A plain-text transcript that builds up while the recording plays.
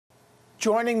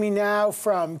Joining me now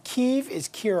from Kyiv is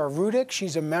Kira Rudik.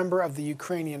 She's a member of the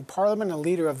Ukrainian parliament, a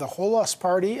leader of the Holos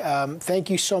Party.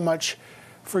 Thank you so much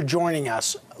for joining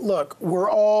us. Look, we're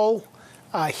all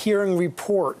hearing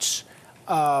reports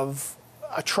of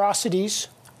atrocities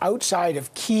outside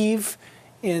of Kyiv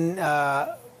in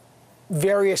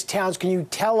various towns. Can you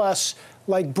tell us,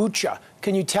 like Bucha,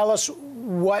 can you tell us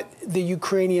what the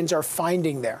Ukrainians are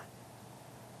finding there?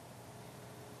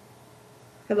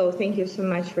 Hello, thank you so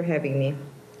much for having me.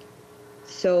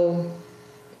 So,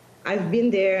 I've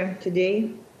been there today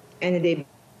and the day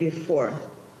before.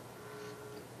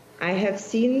 I have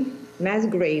seen mass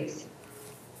graves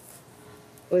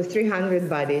with 300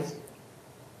 bodies,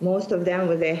 most of them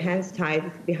with their hands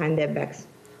tied behind their backs.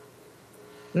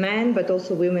 Men, but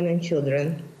also women and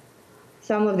children.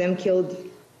 Some of them killed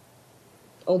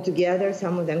altogether,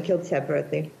 some of them killed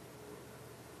separately.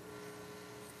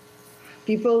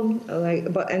 People,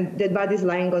 and dead bodies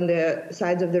lying on the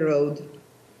sides of the road.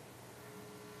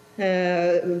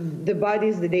 The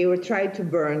bodies that they were tried to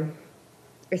burn,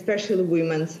 especially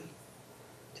women's,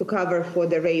 to cover for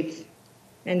the rapes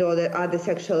and all the other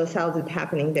sexual assaults that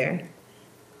happening there.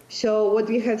 So what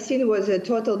we have seen was a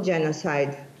total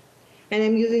genocide. And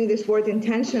I'm using this word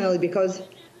intentionally because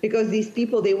these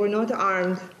people, they were not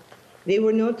armed, they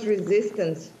were not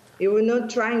resistance, they were not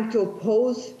trying to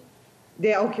oppose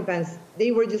the occupants.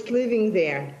 They were just living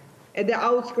there at the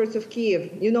outskirts of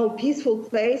Kyiv, you know, peaceful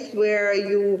place where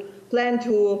you plan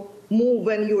to move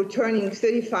when you're turning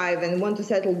 35 and want to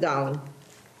settle down.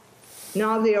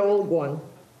 Now they are all gone.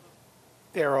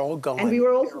 They're all gone. And we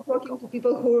were also talking to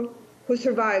people who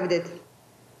survived it.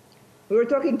 We were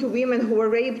talking to women who were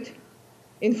raped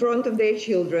in front of their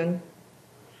children.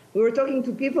 We were talking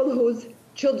to people whose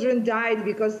children died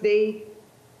because they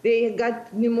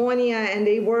got pneumonia and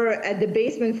they were at the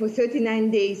basement for 39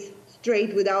 days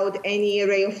straight without any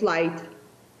ray of light.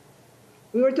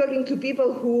 We were talking to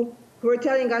people who were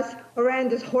telling us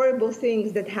horrendous, horrible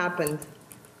things that happened.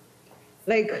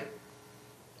 Like,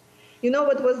 you know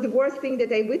what was the worst thing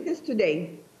that I witnessed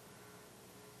today?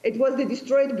 It was the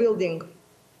destroyed building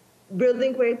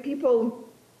where people,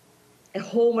 a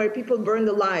home where people burned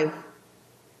alive,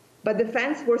 but the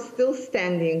fence was still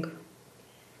standing.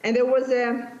 And there was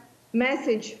a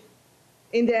message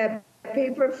in the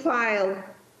paper file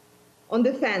on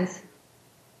the fence.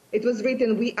 It was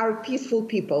written, "We are peaceful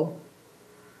people."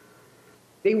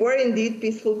 They were indeed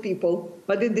peaceful people,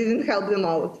 but it didn't help them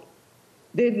out.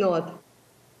 Did not.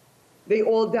 They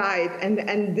all died.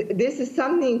 And this is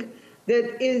something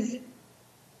that is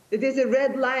a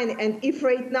red line. And if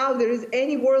right now there is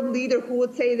any world leader who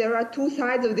would say there are two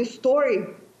sides of this story,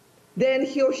 then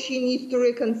he or she needs to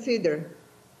reconsider.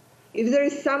 If there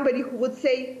is somebody who would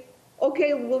say,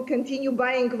 okay, we'll continue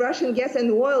buying Russian gas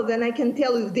and oil, then I can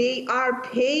tell you they are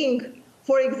paying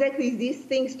for exactly these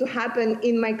things to happen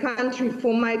in my country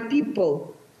for my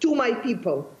people, to my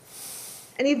people.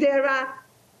 And if there are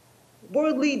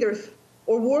world leaders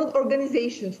or world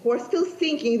organizations who are still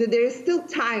thinking that there is still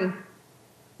time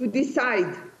to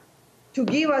decide to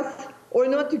give us or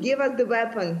not to give us the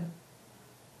weapon,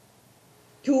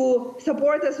 to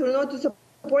support us or not to support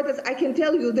us, I can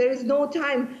tell you there is no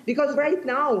time, because right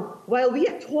now, while we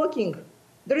are talking,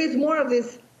 there is more of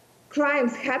these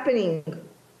crimes happening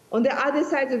on the other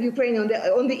side of Ukraine,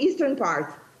 on the eastern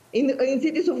part, in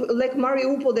cities of like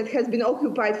Mariupol that has been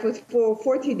occupied for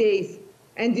 40 days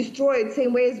and destroyed,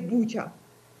 same way as Bucha.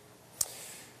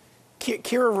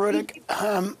 Kira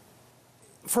Rudik,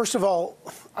 first of all,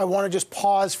 I want to just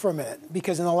pause for a minute,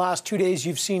 because in the last 2 days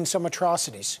you've seen some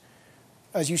atrocities.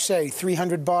 As you say,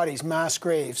 300 bodies, mass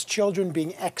graves, children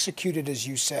being executed, as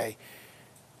you say,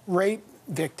 rape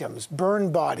victims,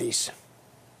 burned bodies.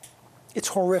 It's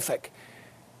horrific.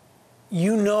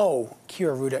 You know,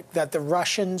 Kira Rudik, that the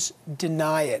Russians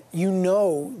deny it. You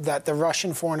know that the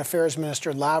Russian Foreign Affairs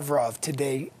Minister Lavrov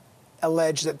today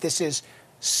alleged that this is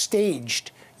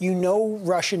staged. You know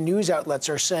Russian news outlets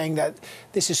are saying that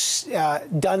this is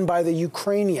done by the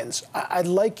Ukrainians. I'd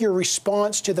like your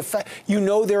response to the fact, you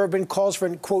know there have been calls for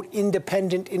an, quote,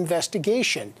 independent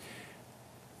investigation.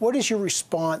 What is your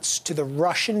response to the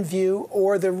Russian view,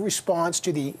 or the response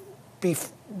to the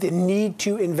need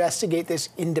to investigate this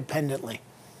independently?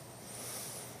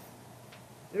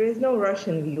 There is no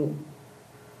Russian view.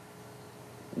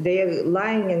 They are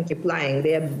lying and keep lying.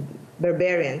 They are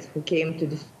barbarians who came to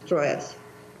destroy us.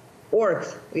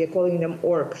 Orcs, we are calling them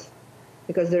orcs,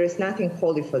 because there is nothing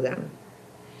holy for them.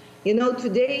 You know,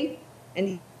 today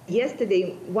and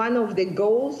yesterday, one of the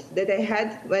goals that I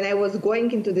had when I was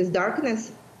going into this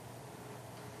darkness,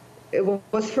 it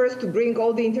was first to bring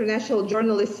all the international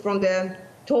journalists from the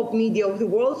top media of the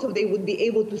world so they would be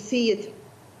able to see it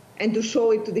and to show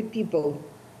it to the people,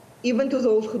 even to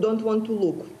those who don't want to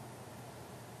look.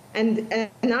 And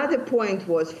another point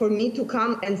was for me to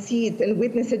come and see it and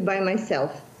witness it by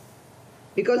myself.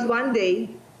 Because one day,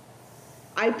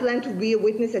 I plan to be a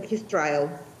witness at his trial.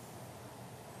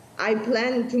 I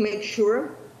plan to make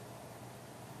sure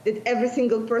that every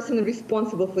single person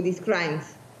responsible for these crimes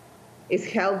is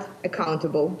held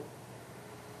accountable.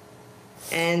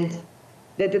 And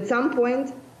that at some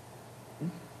point,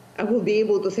 I will be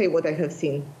able to say what I have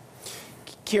seen.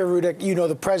 Kira Rudik, you know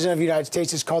the President of the United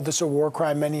States has called this a war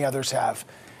crime. Many others have.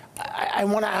 I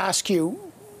want to ask you,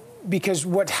 because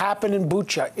what happened in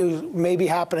Bucha is maybe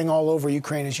happening all over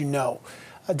Ukraine, as you know,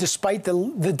 despite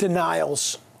the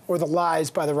denials or the lies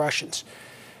by the Russians.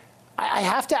 I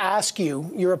have to ask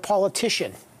you, you're a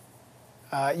politician.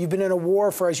 You've been in a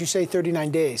war for, as you say,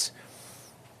 39 days.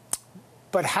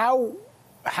 But how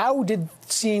did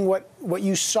seeing what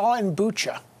you saw in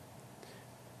Bucha,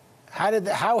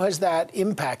 how has that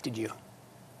impacted you?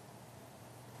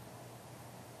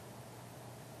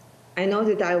 I know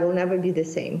that I will never be the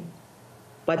same,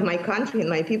 but my country and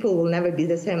my people will never be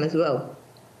the same as well.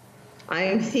 I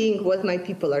am seeing what my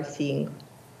people are seeing.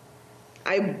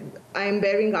 I am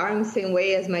bearing arms same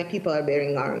way as my people are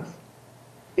bearing arms.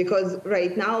 Because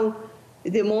right now,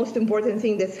 the most important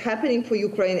thing that's happening for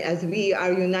Ukraine as we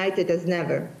are united as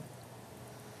never.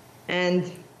 And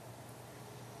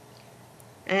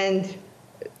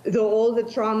all the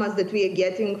traumas that we are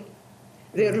getting,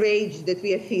 the rage that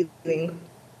we are feeling,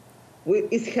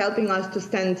 is helping us to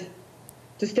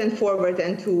stand forward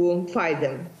and to fight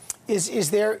them. Is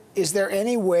there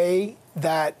any way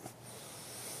that,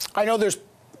 I know there's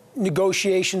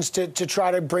negotiations to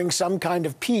try to bring some kind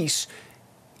of peace.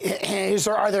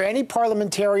 Are there any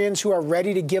parliamentarians who are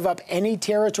ready to give up any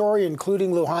territory,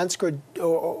 including Luhansk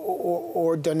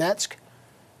or Donetsk?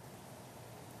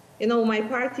 You know, my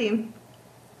party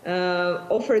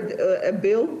offered a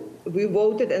bill. We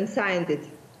voted and signed it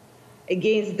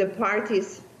against the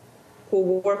parties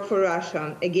who work for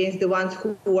Russia, against the ones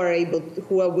who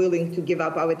are willing to give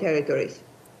up our territories.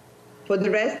 For the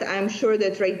rest, I'm sure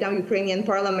that right now Ukrainian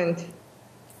parliament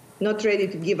not ready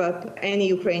to give up any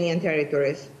Ukrainian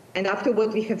territories. And after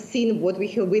what we have seen, what we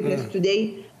have witnessed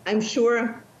today, I'm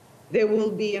sure there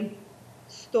will be a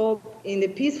stop in the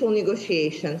peaceful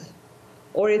negotiations,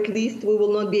 or at least we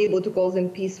will not be able to call them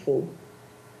peaceful.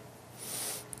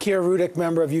 Kira Rudik,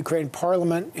 member of Ukraine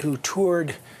Parliament, who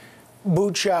toured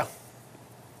Bucha,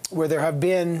 where there have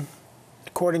been,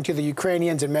 according to the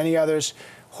Ukrainians and many others,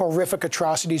 horrific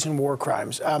atrocities and war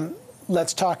crimes.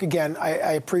 Let's talk again.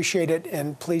 I appreciate it,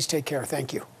 and please take care.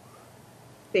 Thank you.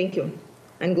 Thank you,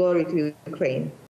 and glory to Ukraine.